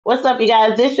What's up, you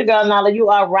guys? This your girl Nala. You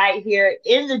are right here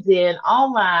in the den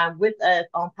online with us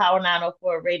on Power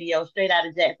 904 Radio, straight out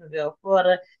of Jacksonville,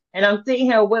 Florida. And I'm sitting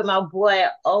here with my boy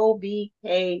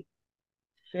OBK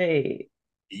Trigg. I say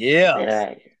Yes.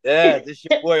 that Yeah, right. this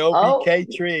your boy Oh,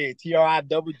 OBK TRIGG,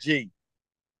 TRIGG.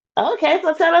 okay.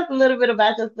 So tell us a little bit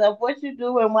about yourself, what you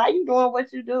do, and why you doing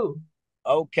what you do.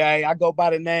 Okay, I go by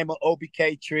the name of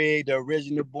OBK TRIGG, the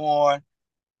original born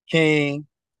king,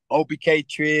 OBK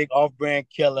TRIGG, off-brand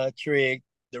killer Trigg,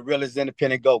 the realest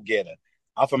independent go-getter.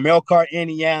 I'm from Elkhart,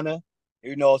 Indiana,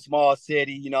 a small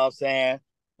city, you know what I'm saying?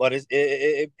 But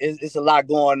it's a lot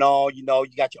going on, you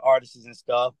got your artists and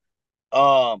stuff.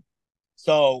 Um,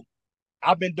 so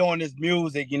I've been doing this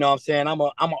music, you know what I'm saying? I'm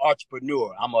an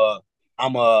entrepreneur. I'm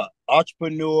a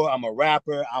entrepreneur, I'm a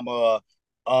rapper,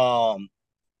 um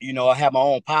I have my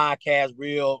own podcast,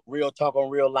 real talk on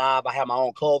real live. I have my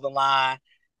own clothing line,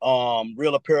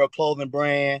 real apparel clothing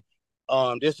brand.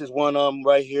 This is one of them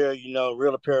right here,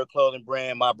 real apparel clothing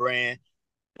brand, my brand.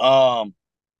 Um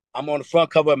I'm on the front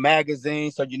cover of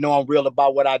magazine, so I'm real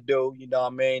about what I do, you know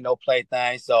what I mean? No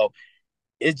plaything. So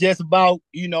it's just about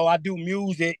I do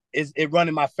music is it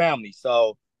running my family.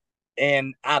 So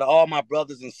and out of all my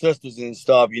brothers and sisters and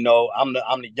stuff, I'm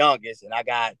the youngest, and I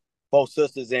got four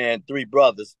sisters and three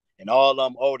brothers, and all of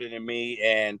them older than me,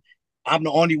 and I'm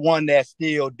the only one that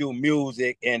still do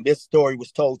music. And this story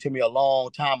was told to me a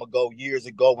long time ago, years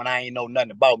ago, when I ain't know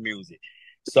nothing about music.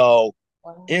 So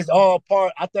it's Wow. all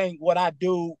part. I think what I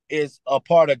do is a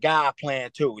part of God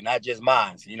plan too, not just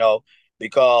mine.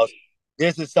 Because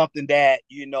this is something that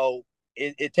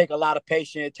it take a lot of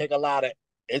patience. It take a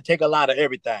lot of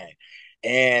everything,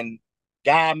 and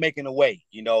God making a way.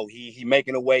 He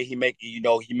making a way. He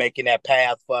making that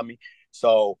path for me.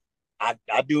 So I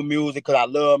do music because I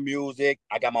love music.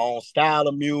 I got my own style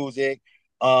of music.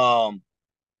 Um,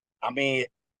 I mean,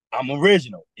 I'm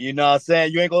original. You know what I'm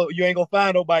saying? You ain't gonna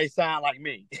find nobody sound like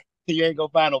me. You ain't gonna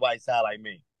find nobody sound like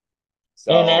me. And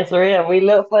So that's real. We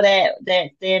look for that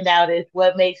standout is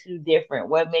what makes you different.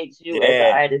 What makes you as an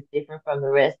yeah, artist different from the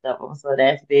rest of them. So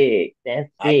that's big. That's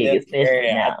I big, de- especially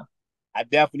yeah, now. I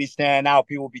definitely stand out.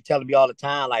 People be telling me all the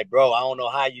time, like, bro, I don't know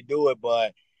how you do it,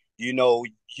 but you know,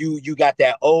 you got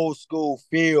that old school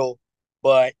feel,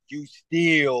 but you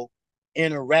still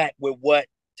interact with what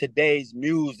today's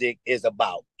music is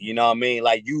about. You know what I mean?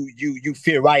 Like you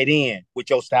fit right in with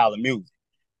your style of music.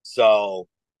 So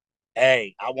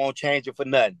hey, I won't change it for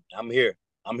nothing. I'm here.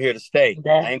 I'm here to stay. I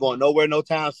That's ain't going nowhere no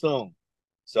time soon.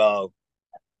 So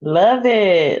love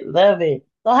it. Love it.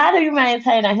 So how do you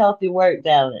maintain a healthy work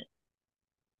balance?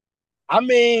 I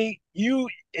mean,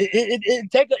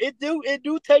 it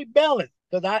do take balance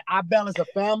because I balance a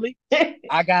family.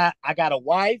 I got a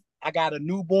wife. I got a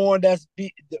newborn that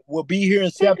will be here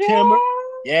in September. Girl.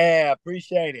 Yeah,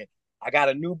 appreciate it. I got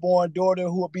a newborn daughter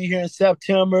who will be here in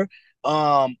September.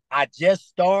 I just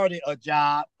started a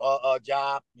job. I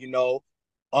got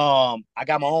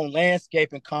my own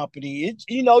landscaping company.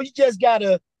 You just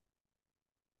gotta.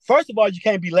 First of all, you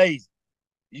can't be lazy.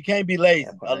 You can't be That lazy.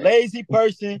 A part. lazy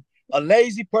person, a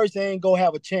lazy person ain't gonna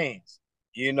have a chance.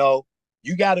 You know,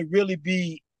 you gotta really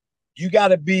be, you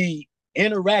gotta be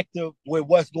interactive with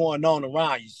what's going on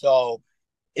around you. So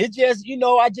it just,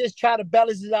 I just try to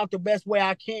balance it out the best way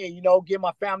I can. Give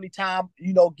my family time.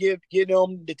 Give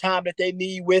them the time that they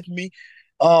need with me.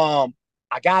 Um,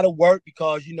 I gotta work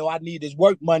because I need this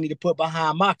work money to put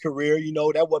behind my career.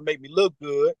 That would make me look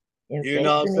good. You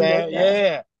know what I'm Investing in saying?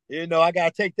 yourself. Yeah. I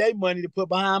gotta take that money to put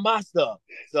behind my stuff.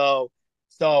 So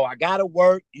I gotta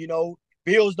work.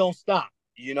 Bills don't stop.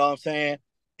 You know what I'm saying?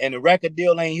 And the record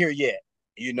deal ain't here yet.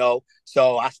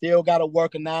 So I still got to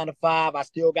work a 9 to 5. I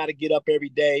still got to get up every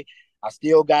day. I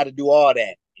still got to do all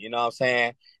that. You know what I'm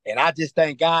saying? And I just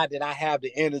thank God that I have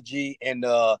the energy and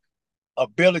the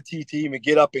ability to even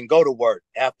get up and go to work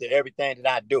after everything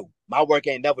that I do. My work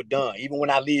ain't never done. Even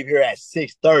when I leave here at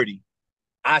 6:30,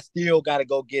 I still got to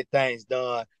go get things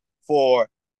done for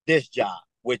this job,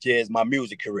 which is my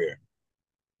music career.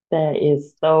 That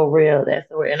is so real. That's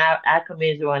so real. And I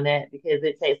commend you on that because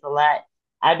it takes a lot.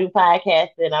 I do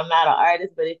podcasting. I'm not an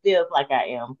artist, but it feels like I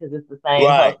am because it's the same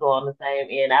Right. hustle on the same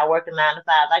end. I work a 9 to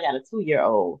 5. I got a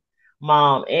 2-year-old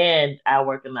mom and I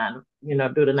work a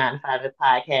do the 9 to 5 at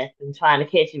podcasting, trying to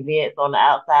catch events on the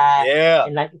outside. Yeah.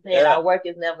 And like you said, Yeah. our work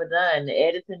is never done. The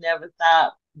editing never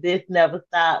stops. This never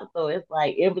stops. So it's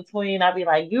like in between, I'd be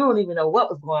like, you don't even know what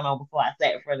was going on before I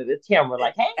sat in front of this camera.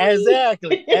 Like,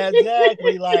 Exactly,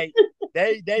 exactly. hey. Like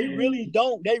they really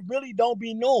don't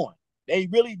be knowing. They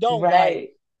really don't. Like Right.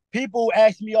 people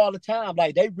ask me all the time.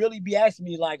 Like they really be asking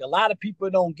me. Like a lot of people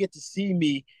don't get to see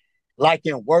me, like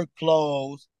in work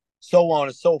clothes, so on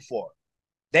and so forth.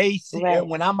 They see Right.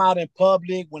 when I'm out in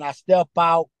public, when I step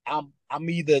out, I'm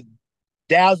either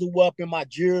dazzle up in my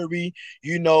jewelry,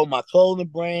 my clothing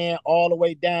brand, all the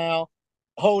way down,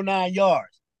 whole 9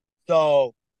 yards.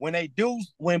 So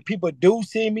when people do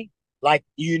see me, like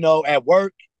at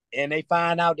work, and they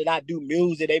find out that I do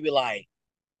music, they be like,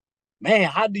 "Man,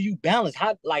 how do you balance?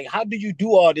 How do you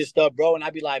do all this stuff, bro?" And I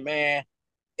be like, "Man,"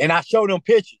 and I show them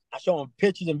pictures. I show them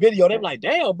pictures and video. They be like,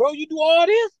 "Damn, bro, you do all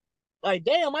this?" Like,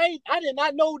 damn, I did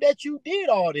not know that you did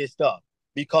all this stuff,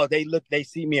 because they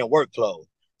see me in work clothes.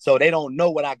 So they don't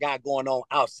know what I got going on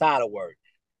outside of work.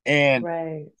 And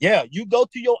Right. yeah, you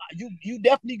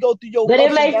definitely go through your But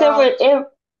it ups and makes them downs.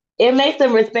 it makes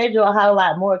them respect you a whole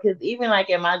lot more. Because even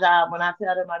like in my job, when I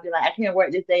tell them, I be like, I can't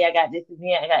work this day. I got this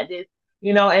event. I got this,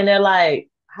 and they're like,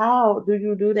 how do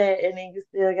you do that? And then you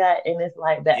still got, and it's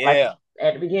like that, like Yeah,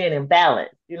 at the beginning,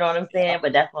 balance. You know what I'm yeah, saying?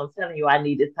 But that's what I'm telling you. I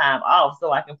need this time off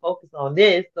so I can focus on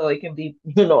this, so it can be,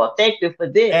 effective for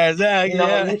this. exactly,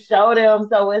 yeah, You show them.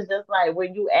 So it's just like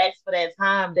when you ask for that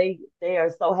time, they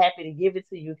are so happy to give it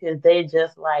to you because they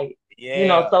just like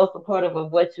yeah. so supportive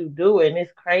of what you do, and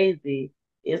it's crazy.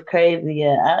 It's crazy.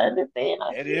 Yeah, I understand.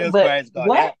 I It see it. is But crazy, God.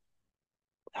 what?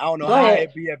 I don't know Go how ahead.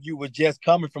 it'd be if you were just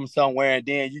coming from somewhere and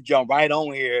then you jump right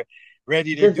on here,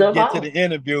 ready to Just jump get to the on.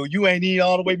 interview. You ain't even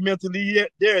all the way mentally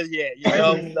there yet.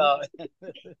 So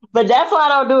But that's why I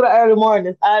don't do the early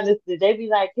mornings. Honestly, they be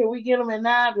like, "Can we get them at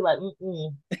 9?" I be like,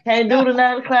 "Mm-mm, can't do the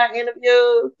 9 o'clock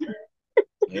interviews.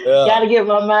 yeah, Got to get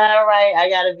my mind right. I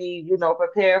got to be,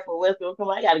 prepared for what's going to come.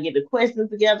 I got to get the questions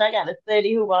together. I got to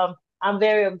study who I'm. I'm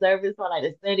very observant, so I like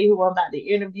to study who I'm about to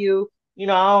interview. I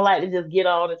don't like to just get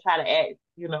on and try to ask,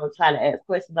 try to ask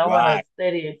questions. I want to right.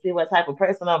 study and see what type of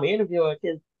person I'm interviewing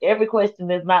because every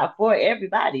question is not for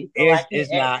everybody, so I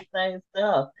It's can't ask not. the same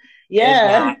stuff. It's Yeah,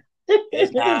 not.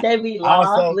 It's not. they be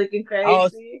lost, Also, looking I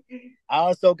also, crazy. I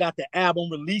also got the album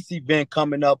release event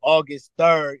coming up August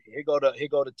 3rd. Here go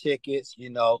the tickets.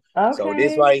 So Okay,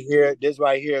 this right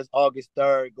here is August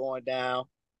 3rd going down.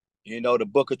 The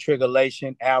Book of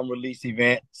Triggerlation album release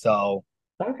event. So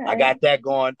I okay, got that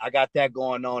going. I got that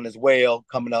going on as well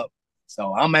coming up.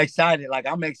 So I'm excited. Like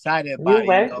I'm excited you about it.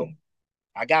 working?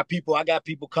 I got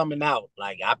people coming out.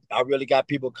 Like I really got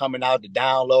people coming out to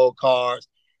download cars.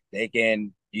 They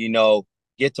can,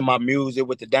 get to my music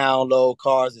with the download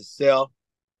cars itself,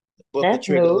 the Book of That's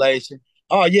new. Triggerlation.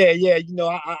 Oh yeah, yeah.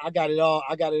 I got it all.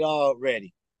 I got it all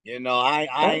ready. I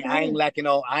ain't Okay. lacking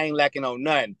on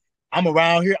nothing. I'm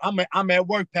around here. I'm at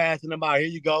work passing them out. Here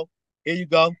you go. Here you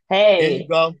go. Here you Hey,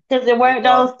 go. because the You word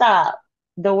know. don't stop.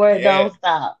 The word Yeah. don't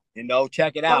stop.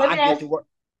 Check it So out. let I me get ask, to work.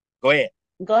 Go ahead.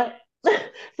 go ahead.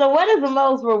 So what is the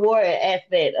most rewarding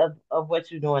aspect of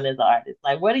what you're doing as an artist?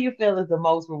 Like, what do you feel is the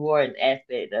most rewarding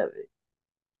aspect of it?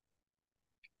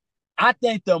 I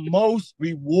think the most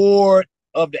reward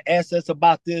of the essence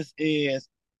about this is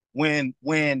when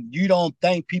you don't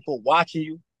think people watching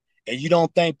you, and you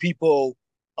don't think people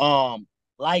um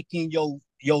liking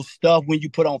your stuff when you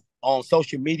put on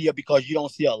social media, because you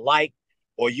don't see a like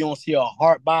or you don't see a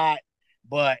heart by it.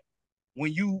 But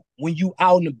when you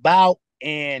out and about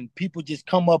and people just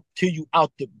come up to you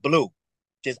out the blue,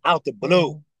 just out the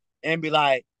blue, Mm, and be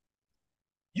like,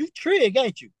 "You Trig,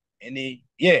 ain't you?" And then,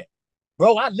 yeah,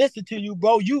 bro, I listen to you,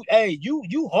 bro. You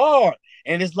hard.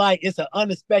 And it's like it's an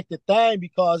unexpected thing,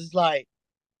 because it's like,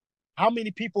 how many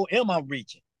people am I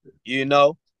reaching? You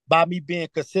know, by me being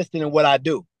consistent in what I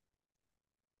do.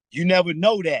 You never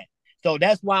know that. So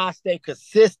that's why I stay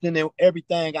consistent in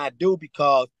everything I do,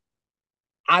 because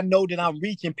I know that I'm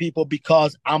reaching people,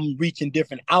 because I'm reaching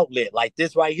different outlet. Like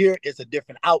this right here is a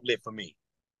different outlet for me.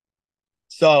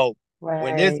 So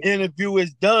when this right. interview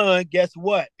is done, guess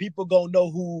what? People gonna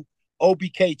know who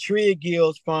OBK Trigg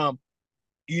is from,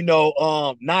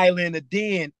 Nyla and the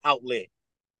Den outlet,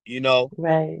 you know.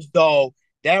 Right. So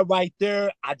that right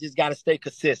there, I just gotta stay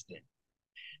consistent.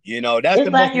 That's the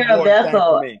It's most like you're a rewarding thing for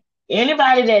vessel. me.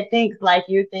 Anybody that thinks like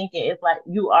you're thinking, it's like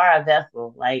you are a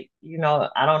vessel. Like,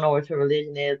 I don't know what your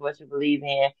religion is, what you believe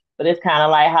in, but it's kind of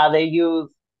like how they use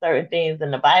certain things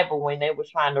in the Bible when they were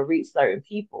trying to reach certain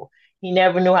people. He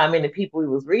never knew how many people he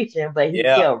was reaching, but he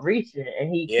Yeah, kept reaching and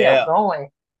he kept yeah, going.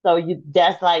 So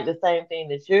that's like the same thing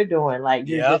that you're doing. Like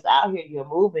you're yeah. just out here, you're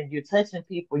moving, you're touching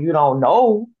people you don't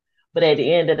know. But at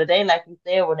the end of the day, like you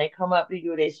said, when they come up to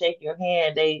you, they shake your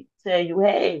hand, they tell you,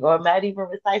 hey, or might even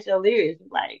recite your lyrics. You're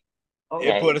like,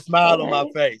 It put okay, a smile on my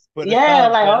okay. face. Put a Yeah, smile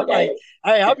on my face. like, I'm like, okay.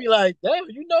 hey, I'll be like, damn,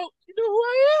 you know who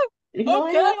I You am? know,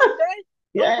 Okay, yeah.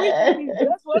 okay. I'm reaching Yeah. people.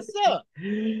 That's what's up.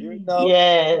 You know,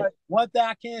 Yes. but one thing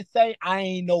I can't say, I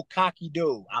ain't no cocky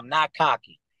dude. I'm not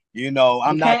cocky. I'm You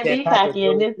not can't that be type of cocky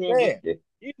in dude. this Yeah. industry.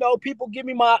 people give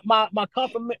me my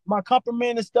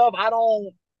compliment and stuff. I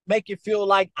don't make it feel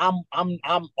like I'm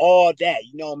all that.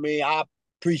 You know what I mean? I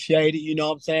appreciate it. You know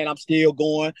what I'm saying? I'm still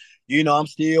going. I'm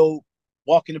still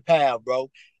walking the path, bro.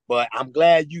 But I'm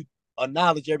glad you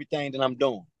acknowledge everything that I'm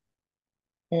doing.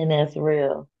 And that's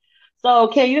real. So,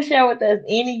 can you share with us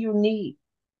any unique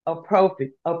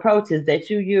approaches that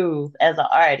you use as an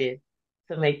artist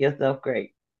to make yourself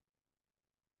great?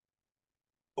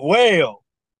 Well,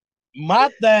 my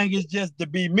thing is just to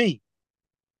be me.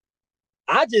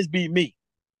 I just be me.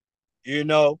 You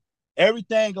know,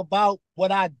 everything about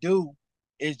what I do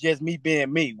is just me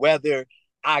being me. Whether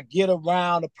I get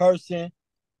around a person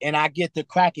and I get to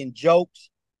cracking jokes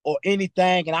or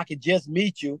anything, and I can just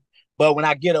meet you. But when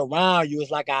I get around you, it's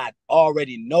like I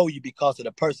already know you because of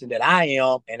the person that I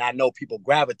am, and I know people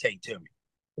gravitate to me.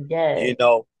 Yes,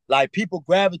 Like people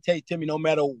gravitate to me no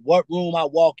matter what room I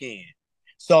walk in.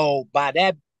 So by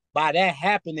that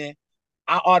happening,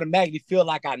 I automatically feel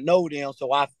like I know them.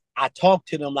 So I talk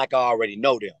to them like I already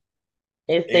know them.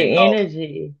 it's You the know,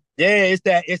 energy. yeah, it's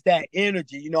that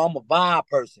energy. I'm a vibe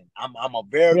person. I'm a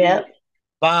very Yep,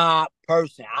 vibe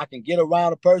person. I can get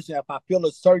around a person if I feel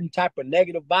a certain type of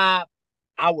negative vibe.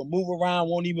 I will move around,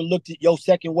 won't even look at your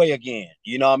second way again.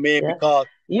 You know what I mean? yep. Because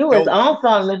You was yo, on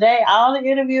something today. All the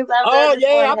interviews I've done oh this yeah,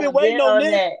 morning I've been have waiting been on on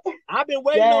this. that. I've been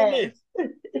waiting on Yes,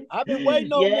 this. I've been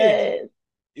waiting on this.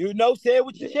 yes. Say it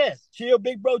with your chest. Chill,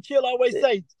 big bro. Chill. Always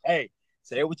say, hey,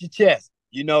 say it with your chest.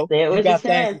 Say it You with your got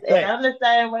things to chest. And say. I'm the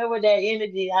same way with that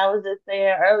energy. I was just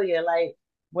saying earlier, like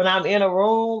when I'm in a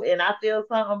room and I feel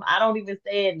something, I don't even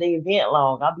stay at the event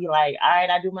long. I'll be like, all right,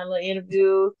 I do my little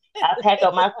interview. I pack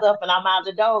up my stuff and I'm out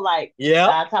the door. Like, Yep.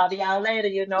 I'll talk to y'all later,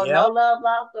 no Yep. love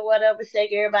lost or whatever.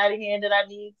 Shake everybody's hand that I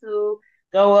need to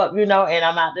go up, and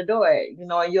I'm out the door, and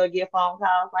you'll get phone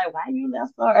calls like, why you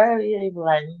left so early? And you be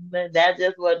like, That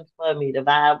just wasn't for me. The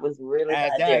vibe was really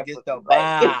not there Exactly. It's for the me. Like,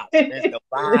 vibe. It's the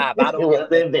vibe. I it don't even have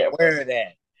wasn't to there for wear me.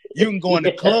 that. You can go in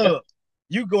the Yeah. club.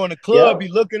 You go in the club, Yep. be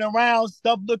looking around,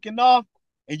 stuff looking off,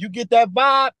 and you get that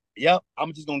vibe. Yep.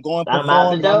 I'm just gonna go and I'm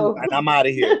out the perform, and I'm door. and I'm out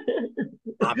of here.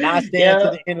 I'm not staying to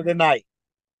Yep. the end of the night.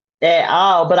 At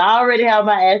all. But I already have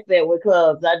my aspect with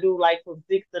clubs. I do like from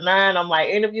 6 to 9. I'm like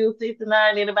interview 6 to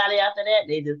 9. Anybody after that,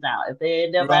 they just out. If they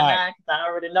ain't there by Right. 9, because I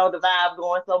already know the vibe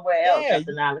going somewhere else Yeah.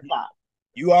 after 9 o'clock.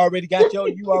 You already got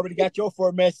your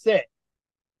format set.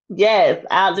 Yes,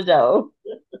 out the door.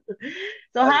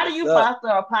 So That's how do what's you up. foster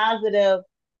a positive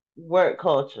work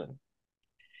culture?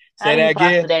 How Say do that you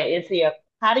foster again. that into your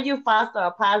how do you foster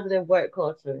a positive work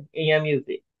culture in your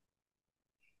music?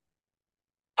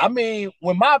 I mean,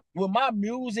 with my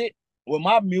music,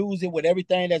 with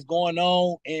everything that's going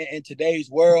on in today's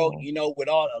world, Mhm. with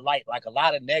all like a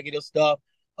lot of negative stuff,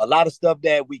 a lot of stuff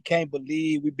that we can't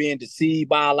believe, we're being deceived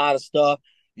by a lot of stuff,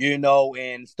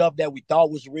 and stuff that we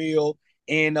thought was real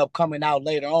end up coming out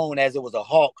later on as it was a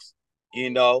hoax,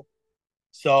 you know.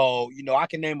 So, I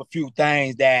can name a few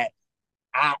things that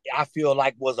I feel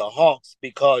like was a hoax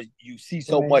because you see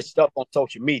so much Right. stuff on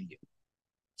social media.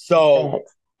 So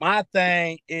Facts. my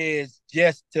thing is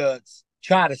just to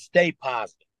try to stay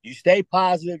positive. You stay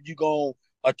positive, you're going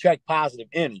to attract positive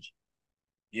energy,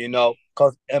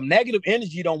 because negative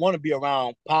energy don't want to be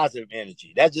around positive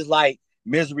energy. That's just like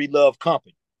misery love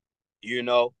company, you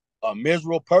know. A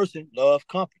miserable person love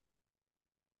company.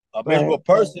 A miserable Right.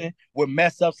 person would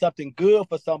mess up something good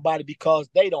for somebody because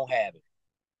they don't have it.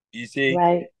 You see?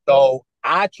 Right. So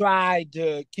I try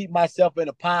to keep myself in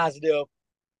a positive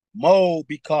mode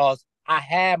because I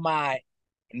had my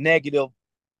negative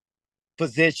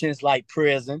positions like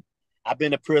prison. I've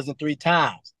been to prison 3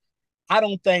 times. I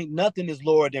don't think nothing is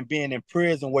lower than being in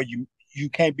prison where you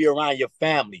can't be around your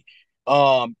family.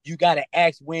 You got to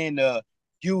ask when to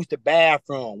use the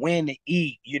bathroom, when to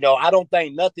eat. I don't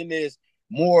think nothing is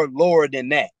more lower than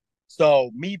that.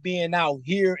 So me being out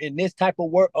here in this type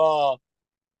of work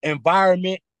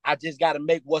environment, I just got to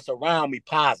make what's around me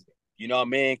positive. You know what I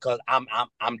mean? Because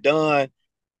I'm done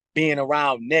being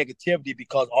around negativity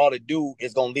because all it do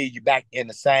is gonna lead you back in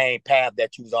the same path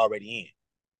that you was already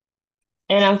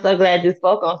in. And I'm so glad you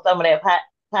spoke on some of that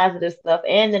positive stuff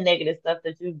and the negative stuff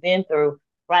that you've been through.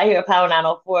 Right here at Power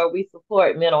 904, we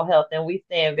support mental health and we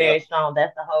stand Yep. very strong.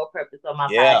 That's the whole purpose of my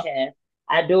Yeah. podcast.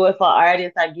 I do it for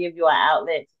artists. I give you an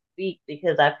outlet to speak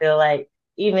because I feel like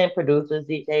even producers,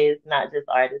 DJs, not just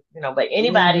artists, but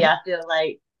anybody, Mm-hmm. I feel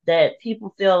like that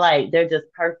people feel like they're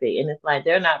just perfect. And it's like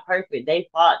they're not perfect. They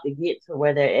fought to get to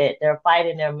where they're at. They're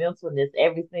fighting their mentalness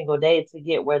every single day to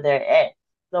get where they're at.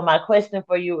 So my question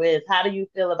for you is, how do you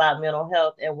feel about mental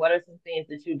health, and what are some things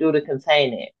that you do to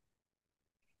contain it?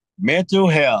 Mental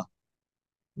health.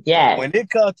 Yes. When it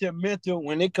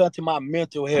comes to my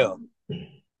mental health,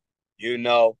 you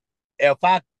know, if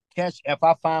if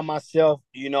I find myself,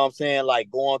 you know what I'm saying, like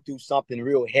going through something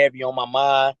real heavy on my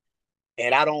mind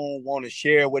and I don't want to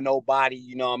share it with nobody,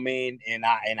 you know what I mean? And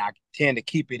I tend to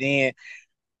keep it in,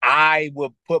 I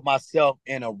would put myself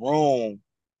in a room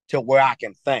to where I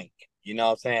can think. You know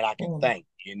what I'm saying? I can Mm. think,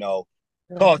 you know.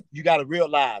 Cause Right. you gotta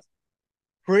realize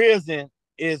prison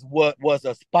is what was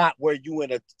a spot where you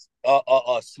in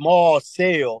a small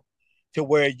cell to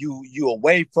where you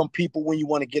away from people when you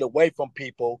want to get away from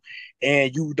people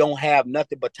and you don't have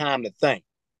nothing but time to think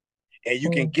and you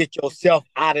can Mm. get yourself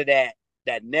out of that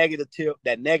negative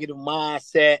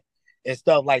mindset and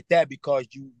stuff like that because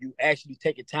you actually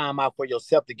taking time out for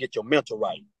yourself to get your mental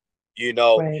right, you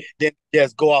know. Right. Then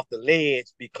just go off the ledge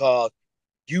because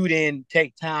you didn't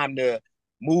take time to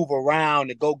move around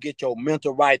and go get your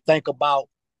mental right, think about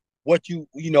what you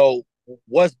know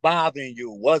what's bothering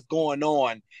you, what's going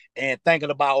on, and thinking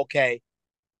about, okay,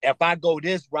 if I go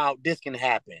this route, this can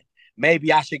happen.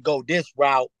 Maybe I should go this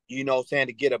route, you know what I'm saying,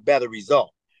 to get a better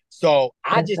result. So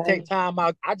I That's just take right. time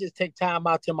out. I just take time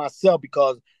out to myself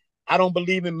because I don't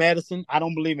believe in medicine. I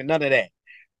don't believe in none of that.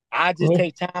 I just Me.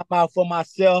 take time out for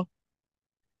myself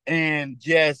and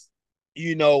just,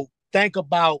 you know, think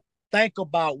about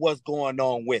what's going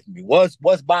on with me, what's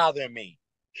bothering me,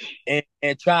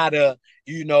 and try to,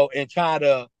 you know, and try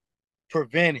to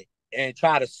prevent it and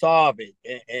try to solve it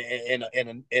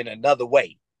in another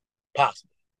way possible.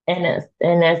 And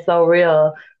that's so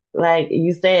real. Like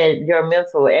you said, your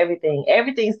mental,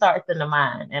 everything starts in the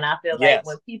mind. And I feel like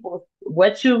when Yes, people,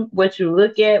 what you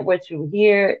look at, what you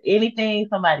hear, anything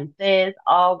somebody says,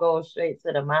 all goes straight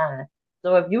to the mind.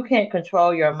 So if you can't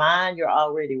control your mind, you're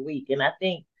already weak. And I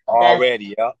think that's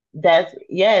already. Yeah, that's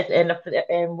yes.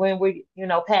 And when we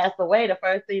pass away, the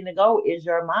first thing to go is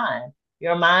your mind.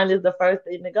 Your mind is the first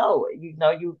thing to go.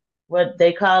 You what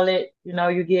they call it.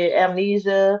 You get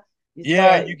amnesia. You yeah.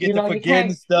 start, You get to you forgetting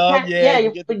can't, stuff. Yeah, yeah, you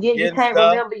you get to forget, you forgetting can't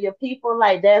stuff. remember your people.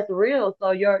 Like that's real.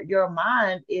 So your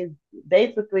mind is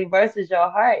basically versus your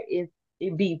heart is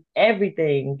it beats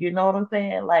everything. You know what I'm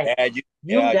saying? Like you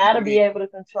Yeah, got you to be need able to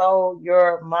control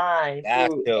your mind that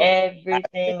through too.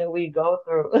 everything that we go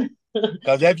through.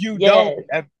 Because Yes,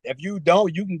 if you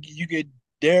don't, you get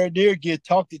there get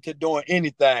talked into doing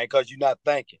anything because you're not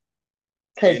thinking.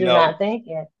 because You you're know, not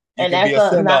thinking, you and can be that's a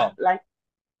send not off. like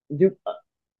you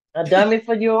a dummy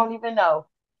for you don't even know.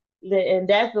 And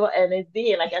that's what, and it's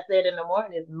been like I said in the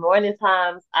morning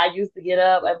times. I used to get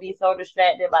up and be so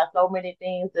distracted by so many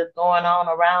things that's going on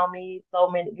around me. So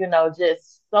many,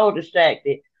 just so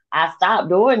distracted. I stopped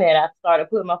doing that. I started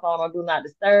putting my phone on do not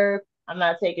disturb. I'm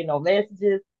not taking no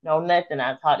messages, no nothing.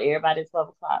 I talk to everybody at 12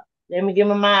 o'clock. Let me get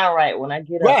my mind right when I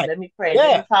get up. Right. Let me pray. Let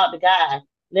Yeah. me talk to God.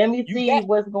 Let me You see got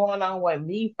what's going on with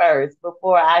me first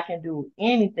before I can do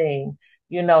anything.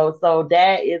 So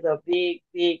that is a big,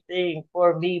 big thing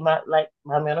for me, my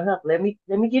mental health. Let me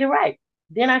get it right.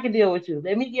 Then I can deal with you.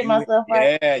 Let me get you myself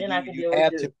right. yeah, Then I can you deal with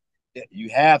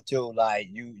have to you. like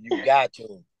you got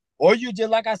to. Or you just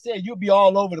like I said, you'll be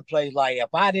all over the place. Like if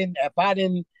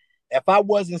I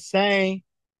wasn't sane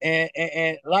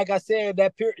and like I said,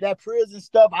 that prison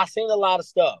stuff, I seen a lot of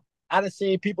stuff. I done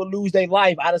seen people lose their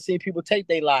life. I done seen people take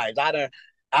their lives. I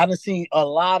done seen a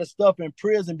lot of stuff in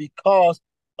prison because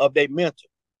of their mental.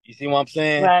 You see what I'm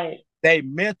saying? Right. They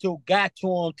mental got to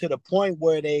them to the point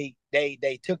where they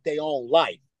took their own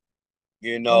life,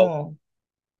 you know.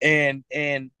 Mm,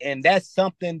 And that's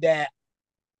something that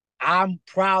I'm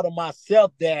proud of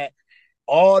myself, that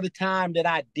all the time that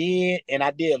I did, and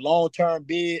I did long-term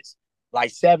bids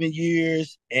like 7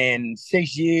 years and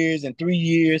 6 years and 3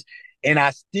 years, and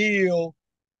I still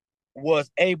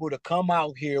was able to come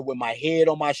out here with my head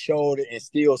on my shoulder and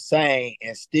still sing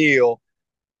and still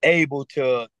able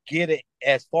to get it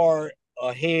as far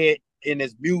ahead in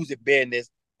this music business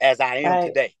as I am right.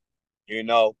 today, you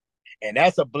know. And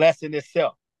that's a blessing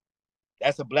itself.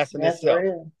 That's a blessing That's itself.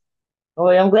 real.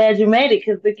 Well, I'm glad you made it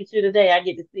because look at you today. I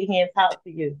get to sit here and talk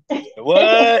to you.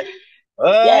 What?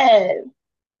 What? Yes.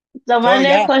 So my Told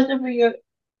next ya. question for you.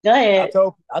 Go ahead.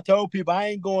 I told people I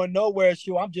ain't going nowhere.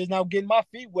 Sure, I'm just now getting my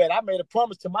feet wet. I made a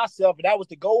promise to myself, and that was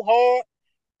to go hard.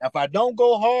 If I don't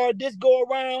go hard this go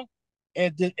around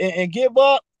and give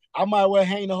up, I might well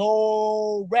hang the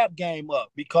whole rap game up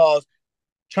because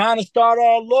trying to start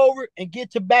all over and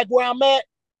get to back where I'm at,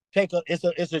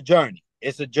 it's a journey.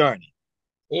 It's a journey.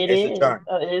 It It's a is. journey.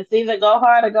 It's either go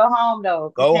hard or go home, though.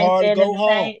 If you Go can't hard or stand in go the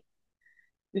home. paint,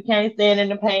 you can't stand in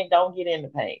the paint. Don't get in the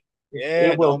paint.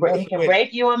 Yeah, don't mess It can with it.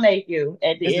 break you or make you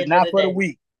at This the is end of not the for the day.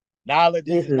 weak. Nala,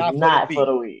 this This is is not for the not for weak.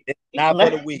 the weak. It's not for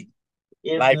the weak.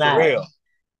 It's Like for not. real.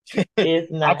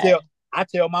 It's I not. tell I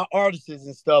tell my artists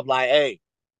and stuff like, hey,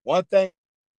 one thing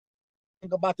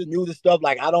about the music stuff,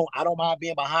 like I don't mind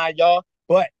being behind y'all,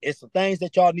 but it's some things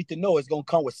that y'all need to know. It's gonna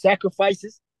come with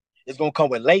sacrifices, it's gonna come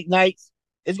with late nights,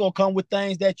 it's gonna come with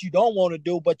things that you don't want to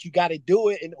do, but you gotta do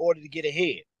it in order to get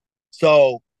ahead.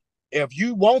 So if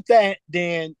you want that,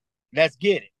 then let's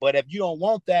get it. But if you don't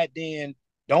want that, then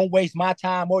don't waste my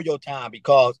time or your time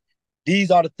because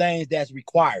these are the things that's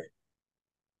required.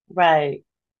 Right.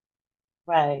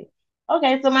 Right.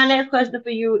 Okay, so my next question for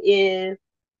you is,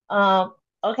 um,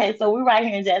 okay, so we're right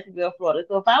here in Jacksonville, Florida.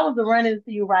 So if I was to run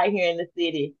into you right here in the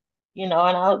city, and I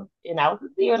was to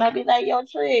see you and I'd be like, yo,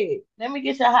 Trig, let me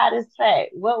get your hottest track.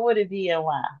 What would it be and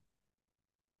why?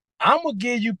 I'm gonna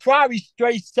give you probably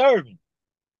straight serving.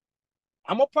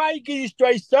 I'm gonna probably give you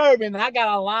straight serving. And I got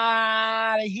a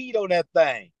lot of heat on that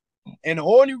thing. And the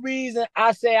only reason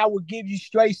I say I would give you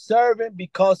straight serving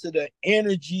because of the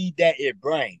energy that it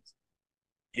brings.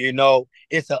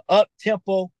 It's an up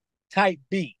tempo type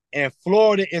beat, and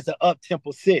Florida is an up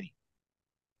tempo city.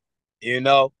 You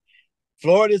know,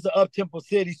 Florida is an up tempo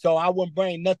city, so I wouldn't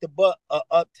bring nothing but a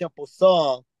up tempo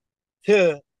song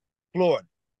to Florida.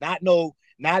 Not no,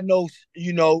 a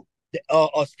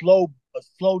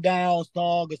slow down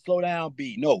song, a slow down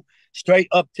beat. No, straight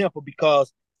up tempo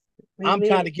because We lit. I'm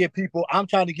trying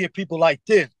to get people like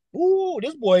this. Ooh,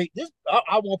 this boy,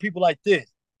 I want people like this,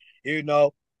 you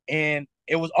know. And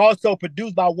it was also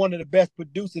produced by one of the best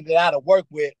producers that I'd have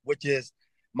worked with, which is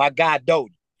my guy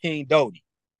Doty, King Doty.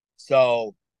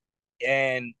 So,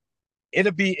 and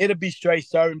it'll be straight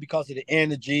serving because of the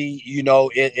energy,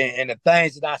 and the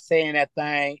things that I say in that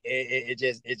thing, it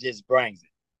just brings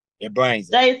it. It brings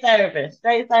it. Straight serving.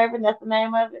 Straight serving, that's the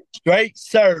name of it. Straight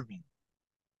serving.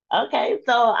 Okay,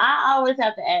 so I always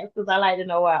have to ask because I like to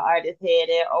know where an artist head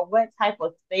at or what type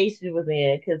of space you was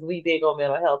in because we big on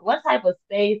mental health. What type of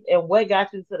space and what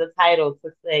got you to the title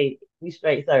to say we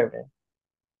straight serving?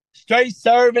 Straight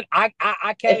serving. I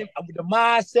came with the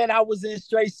mindset I was in.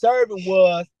 Straight serving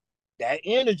was that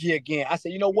energy again. I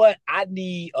said, you know what? I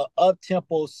need a up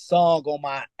tempo song on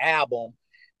my album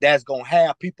that's gonna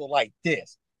have people like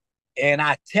this. And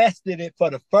I tested it for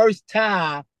the first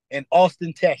time in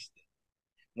Austin, Texas.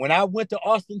 When I went to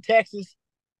Austin, Texas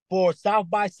for South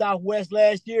by Southwest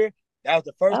last year, that was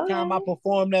the first time I Okay.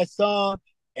 performed that song,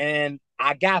 and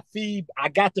I got the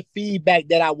feedback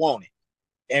that I wanted.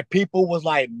 And people was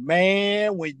like,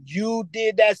 man, when you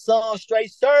did that song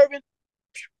straight serving,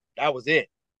 that was it.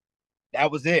 That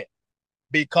was it.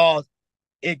 Because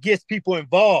it gets people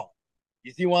involved.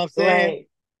 You see what I'm saying?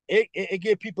 Right. It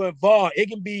gets people involved. It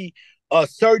can be a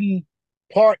certain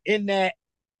part in that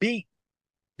beat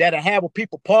that'll have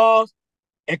people pause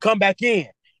and come back in.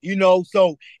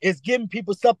 So it's giving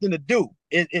people something to do.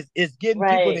 It's getting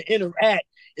people Right. to interact.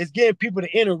 It's getting people to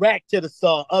interact to the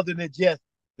song other than just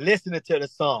listening to the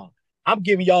song. I'm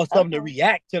giving y'all something to Okay.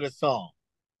 react to the song.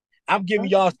 I'm giving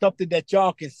y'all Okay. something that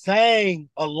y'all can sing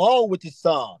along with the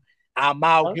song. I'm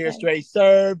out here Okay. straight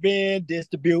serving,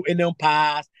 distributing them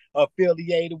pies,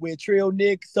 affiliated with Trill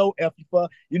Nick, so F you for,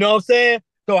 you know what I'm saying?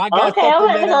 So I got Okay, I'm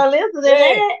something about to that I'm, go listen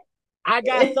yeah, to I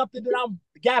got that. something that I'm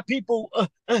got people,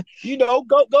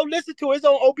 go listen to it. It's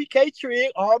on OBK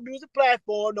Trig, all music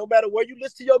platform. No matter where you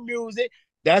listen to your music,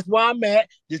 that's where I'm at.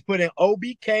 Just put in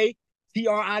OBK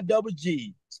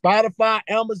TRIGG. Spotify,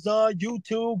 Amazon,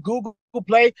 YouTube, Google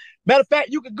Play. Matter of fact,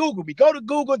 you can Google me. Go to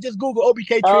Google, just Google OBK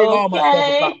Trig. All my stuff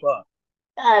will pop Okay. up.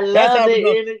 I That's love how we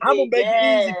go. the I'm gonna energy. make it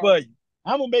easy Yeah. for you.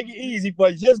 I'm gonna make it easy for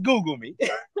you. Just Google me.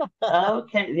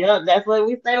 Okay. Yeah, that's what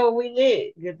we say when we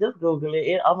lit. You just Google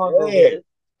it. I'm gonna Google Yeah, it.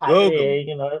 Type it Google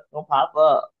me. in, it's gonna pop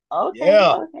up. Okay,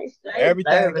 Yeah, okay, straight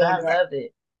everything serving. on I there. love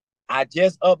it. I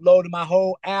just uploaded my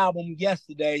whole album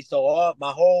yesterday, so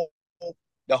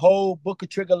the whole Book of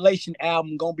Triggerlation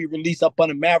album gonna be released up on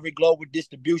the Maverick Global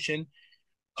Distribution.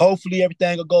 Hopefully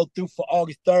everything will go through for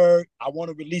August 3rd. I want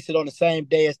to release it on the same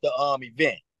day as the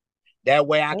event. That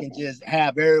way I can Okay. just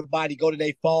have everybody go to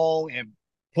their phone and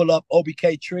pull up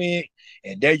OBK Trig,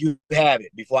 and there you have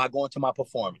it before I go into my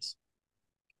performance.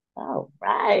 All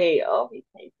right.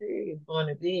 OBK is going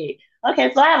to be.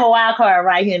 Okay, so I have a wild card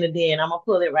right here in the den. I'm gonna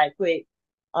pull it right quick.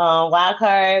 Wild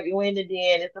card, you in the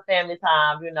den, it's a family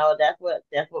time, that's what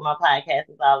my podcast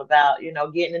is all about,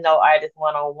 getting to know artists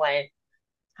one on one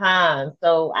time.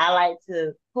 So I like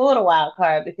to pull the wild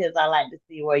card because I like to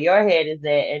see where your head is at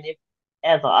and if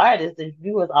as an artist, if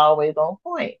you was always on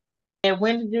point. And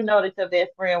when did you know that your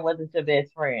best friend wasn't your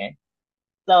best friend?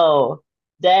 So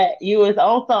that you was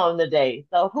on something today.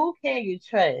 So who can you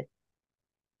trust?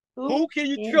 Who Who can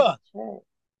you can you trust? trust?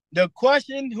 The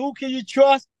question, who can you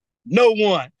trust? No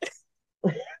one.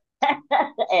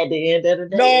 At the end of the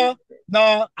day, No,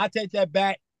 no, I take that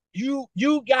back. You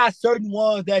got certain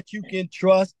ones that you can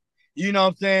trust, you know what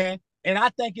I'm saying? And I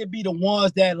think it'd be the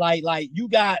ones that like you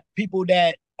got people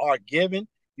that are giving,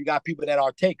 you got people that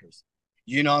are takers.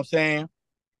 You know what I'm saying?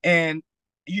 And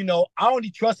I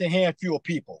only trust a handful of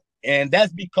people. And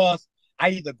that's because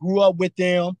I either grew up with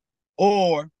them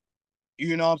or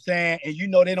you know what I'm saying? And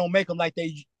they don't make them like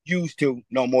they used to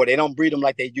no more. They don't breed them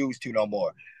like they used to no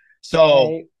more.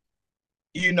 So, right?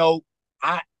 you know,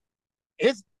 I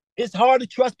it's it's hard to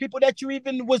trust people that you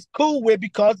even was cool with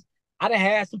because I done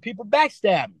had some people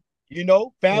backstab me,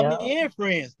 family Yeah. and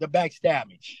friends to backstab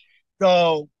me.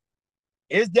 So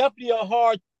it's definitely a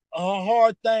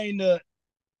hard thing to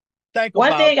think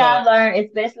One about thing because I learned,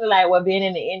 especially like what being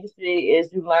in the industry,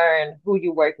 is you learn who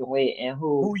you're working with and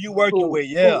who you working who with,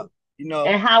 yeah. who You know,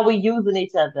 and how we using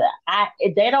each other.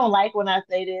 They don't like when I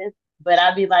say this, but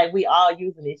I be like, we all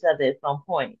using each other at some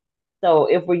point. So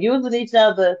if we're using each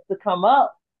other to come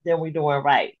up, then we're doing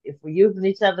right. If we're using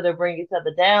each other to bring each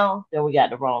other down, then we got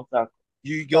the wrong circle.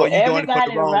 So you doing it for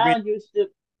the everybody wrong reason. around you should,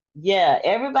 yeah,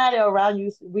 everybody around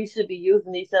you, we should be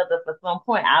using each other for some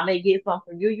point. I may get some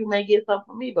from you, you may get some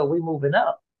from me, but we moving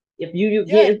up. If you Yeah,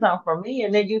 getting something from me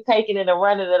and then you taking it and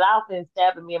running it off and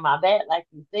stabbing me in my back, like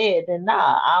you said, then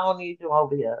nah, I don't need you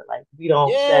over here. Like we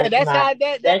don't. yeah, That's not.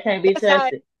 That can't be that's how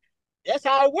trusted. that's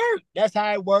how it works. That's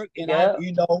how it works. And Yep.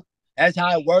 that's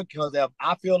how it works. Because if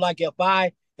I feel like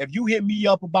if you hit me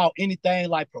up about anything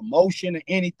like promotion or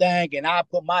anything, and I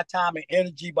put my time and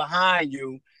energy behind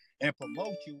you and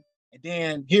promote you, and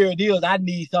then here it is, I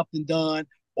need something done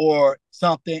or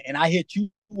something, and I hit you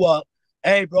up,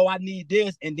 hey bro, I need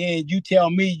this, and then you tell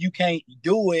me you can't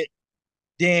do it,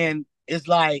 then it's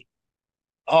like,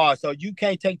 oh, so you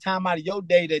can't take time out of your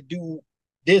day to do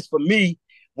this for me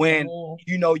when Mm,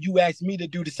 you asked me to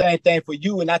do the same thing for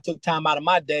you, and I took time out of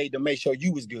my day to make sure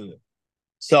you was good.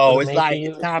 So to it's make sure like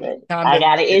you was straight. I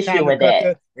got an issue with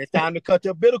that. it's time to cut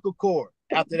the umbilical cord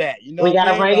after that. You know We what I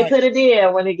gotta mean? bring it Like, to the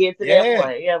deal when it gets to that yeah,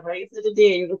 point. Yeah, bring it to the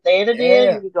deal. You can stay in the deal. You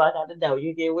yeah, can go out the door.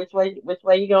 You get which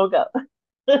way you gonna go.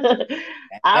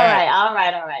 All right, exactly. all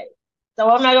right, all right. So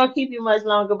I'm not gonna keep you much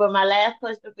longer, but my last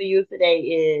question for you today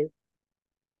is: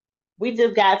 we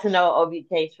just got to know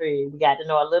OBK Trigg. We got to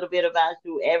know a little bit about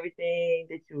you, everything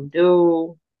that you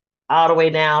do, all the way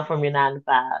down from your 9 to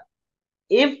 5.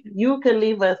 If you could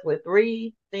leave us with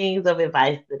three things of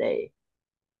advice today,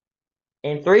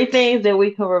 and three things that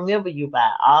we can remember you by,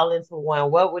 all into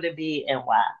one, what would it be and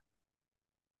why?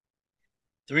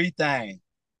 Three things.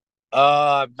 You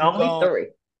Only gon' three.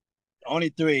 only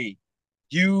three.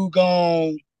 You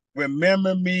gon'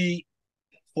 remember me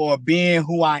for being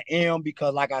who I am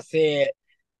because, like I said,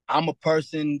 I'm a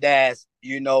person that's,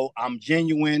 I'm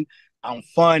genuine, I'm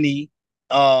funny,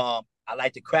 I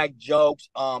like to crack jokes,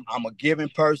 I'm a giving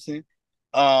person.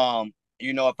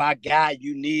 If I got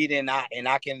you need and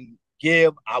I can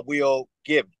give, I will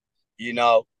give, you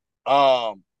know.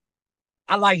 Um,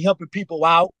 I like helping people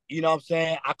out, you know what I'm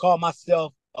saying? I call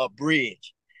myself a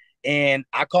bridge. And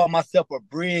I call myself a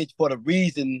bridge for the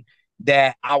reason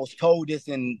that I was told this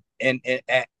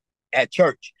at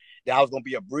church that I was going to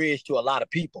be a bridge to a lot of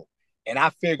people. And I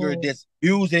figured Mm, this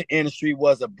music industry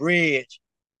was a bridge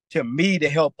to me to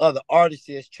help other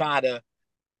artists try to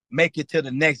make it to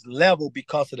the next level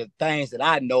because of the things that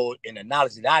I know and the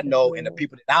knowledge that I know and the mm,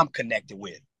 people that I'm connected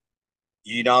with.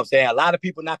 You know what I'm saying? A lot of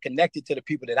people not connected to the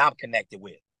people that I'm connected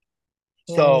with.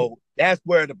 mm. So that's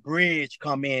where the bridge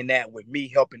come in at with me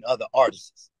helping other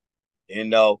artists. You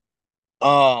know,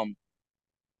 um,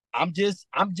 I'm just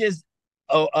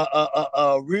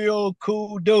a real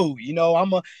cool dude.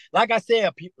 Like I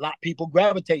said, people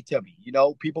gravitate to me.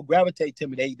 People gravitate to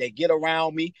me. They get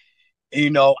around me.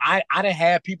 I done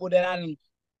had people that I done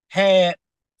had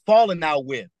falling out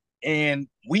with, and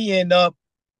we end up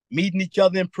meeting each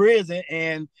other in prison,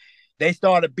 and they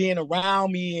started being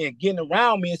around me and getting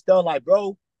around me and stuff like,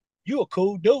 bro, you a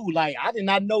cool dude. Like, I did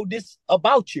not know this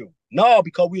about you. No,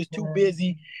 because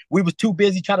Mm. we was too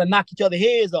busy trying to knock each other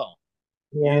heads off,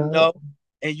 you Yeah. know,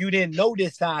 and you didn't know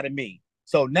this side of me.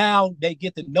 So now they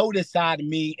get to know this side of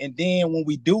me. And then when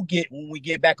we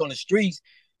get back on the streets,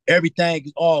 everything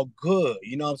is all good.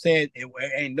 You know what I'm saying? It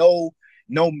ain't no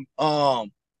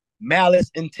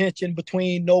malice intention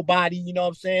between nobody, you know what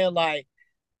I'm saying? Like,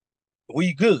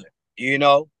 we good,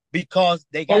 because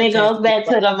they And got a it chance to goes get back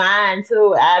around to the mind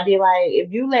too. I'd be like,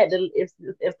 if you let the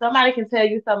if somebody can tell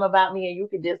you something about me and you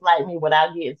can dislike me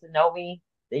without getting to know me,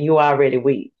 then you already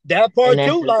weak. that And part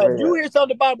that's too. just Like, if you real. hear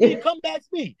something about me, come back to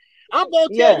me. I'm gonna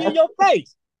tell you in Yeah, your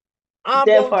face. I'm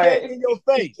that gonna tell part. you in your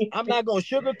face. I'm not gonna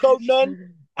sugarcoat nothing.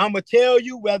 I'm gonna tell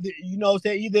you whether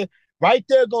say either Right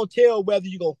there gonna tell whether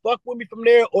you gonna fuck with me from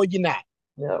there or you're not.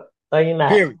 Yep. Or you're not.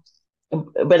 Period.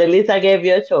 But at least I gave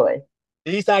you a choice.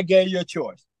 At least I gave you a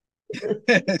choice.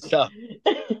 So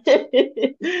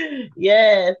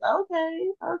Yes. Okay.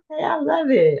 Okay. I love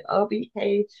it.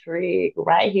 OBK Trig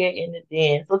right here in the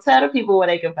den. So tell the people where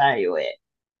they can find you at.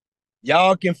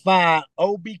 y'all can find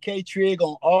OBK Trig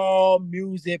on all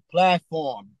music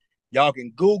platforms. Y'all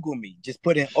can Google me. Just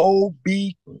put in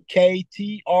OBKTRIGG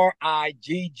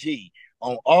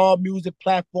on all music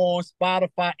platforms,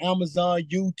 Spotify, Amazon,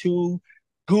 YouTube,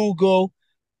 Google.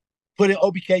 Put in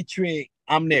OBK Trig.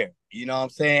 I'm there. You know what I'm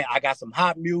saying? I got some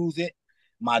hot music.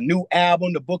 My new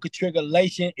album, The Book of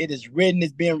Triggerlation, it is written.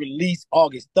 It's being released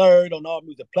August 3rd on all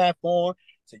music platforms.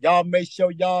 So y'all make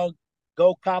sure y'all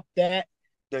go cop that.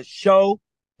 The show,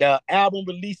 the album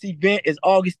release event is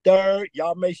August 3rd.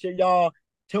 Y'all make sure y'all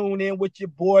tune in with your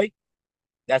boy.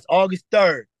 That's August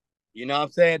 3rd. You know what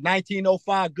I'm saying?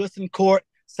 1905 Goodson Court,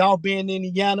 South Bend,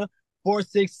 Indiana,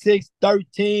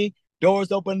 46613.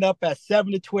 Doors open up at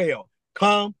 7 to 12.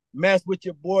 Come mess with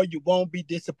your boy. You won't be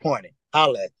disappointed.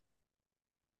 Holla.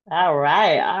 All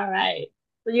right. All right.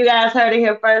 So you guys heard it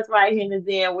here first, right here in the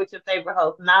den with your favorite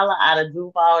host, Nala, out of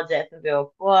Duval,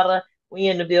 Jacksonville, Florida. We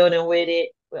in the building with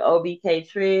it with OBK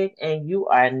Trig, and you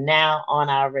are now on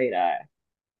our radar.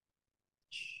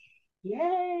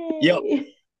 Yep.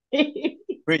 Yay!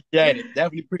 Appreciate it.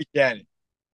 Definitely appreciate it.